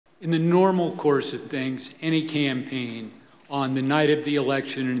In the normal course of things, any campaign on the night of the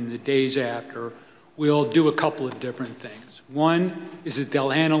election and the days after will do a couple of different things. One is that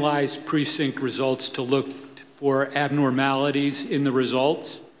they'll analyze precinct results to look for abnormalities in the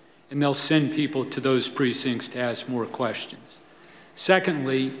results, and they'll send people to those precincts to ask more questions.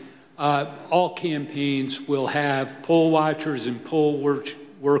 Secondly, all campaigns will have poll watchers and poll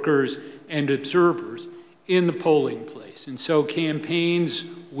workers and observers in the polling place. And so campaigns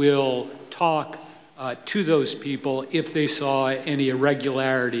will talk to those people if they saw any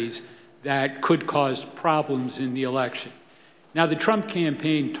irregularities that could cause problems in the election. Now, the Trump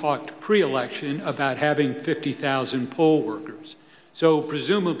campaign talked pre-election about having 50,000 poll workers. So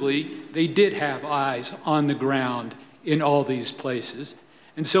presumably, they did have eyes on the ground in all these places.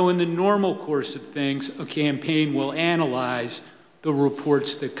 And so in the normal course of things, a campaign will analyze the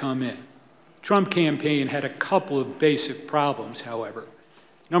reports that come in. Trump campaign had a couple of basic problems, however.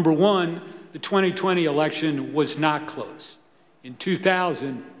 Number one, the 2020 election was not close. In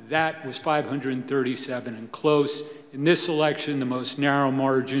 2000, that was 537 and close. In this election, the most narrow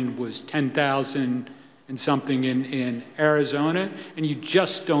margin was 10,000 and something in Arizona, and you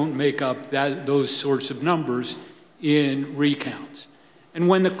just don't make up those sorts of numbers in recounts. And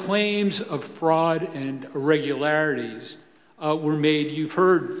when the claims of fraud and irregularities were made, you've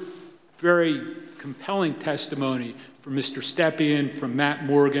heard very compelling testimony from Mr. Stepien, from Matt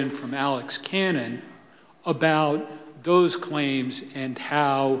Morgan, from Alex Cannon about those claims and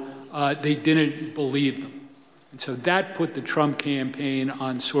how they didn't believe them. And so that put the Trump campaign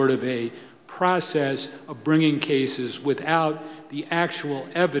on sort of a process of bringing cases without the actual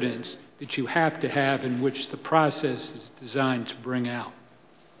evidence that you have to have in which the process is designed to bring out.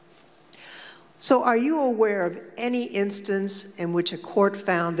 So are you aware of any instance in which a court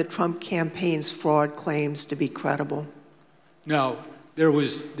found the Trump campaign's fraud claims to be credible? No, there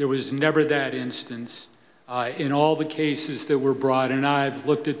was never that instance. In all the cases that were brought, and I've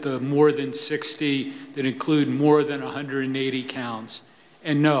looked at the more than 60 that include more than 180 counts,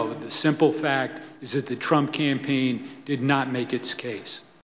 and no, the simple fact is that the Trump campaign did not make its case.